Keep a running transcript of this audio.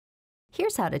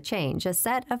Here's how to change a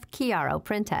set of Kiaro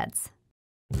printheads.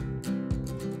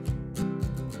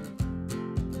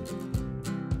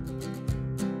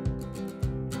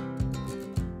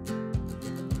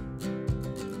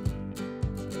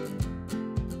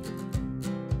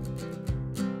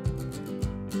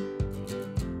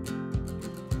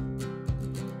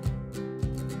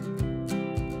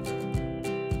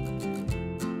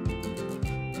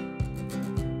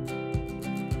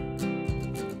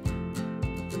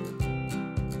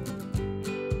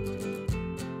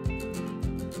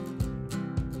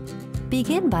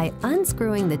 Begin by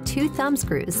unscrewing the 2 thumb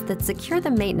screws that secure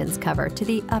the maintenance cover to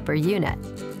the upper unit.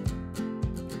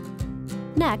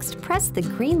 Next, press the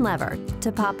green lever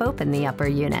to pop open the upper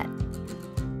unit.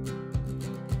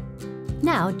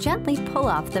 Now, gently pull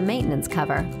off the maintenance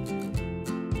cover.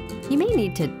 You may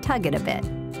need to tug it a bit.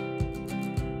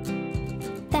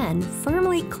 Then,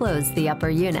 firmly close the upper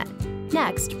unit.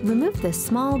 Next, remove the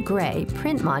small gray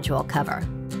print module cover.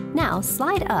 Now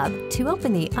slide up to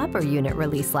open the upper unit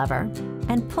release lever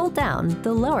and pull down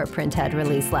the lower printhead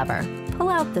release lever. Pull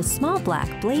out the small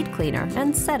black blade cleaner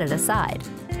and set it aside.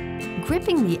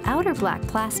 Gripping the outer black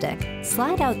plastic,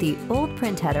 slide out the old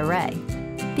printhead array.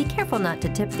 Be careful not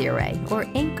to tip the array or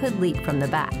ink could leak from the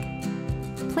back.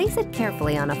 Place it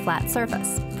carefully on a flat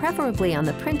surface, preferably on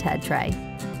the printhead tray.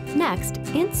 Next,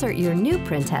 insert your new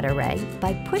printhead array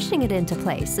by pushing it into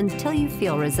place until you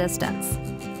feel resistance.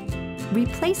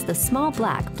 Replace the small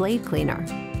black blade cleaner.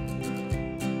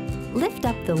 Lift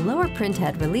up the lower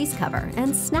printhead release cover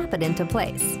and snap it into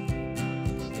place.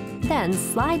 Then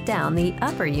slide down the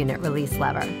upper unit release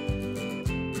lever.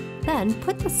 Then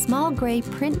put the small gray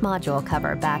print module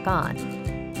cover back on.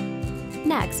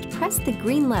 Next, press the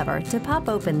green lever to pop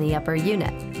open the upper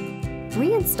unit.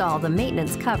 Reinstall the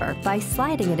maintenance cover by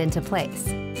sliding it into place.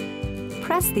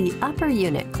 Press the upper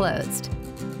unit closed.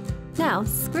 Now,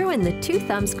 screw in the 2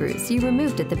 thumb screws you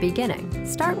removed at the beginning.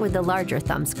 Start with the larger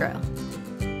thumb screw.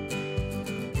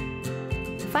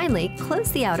 Finally,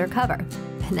 close the outer cover.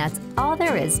 And that's all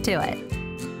there is to it.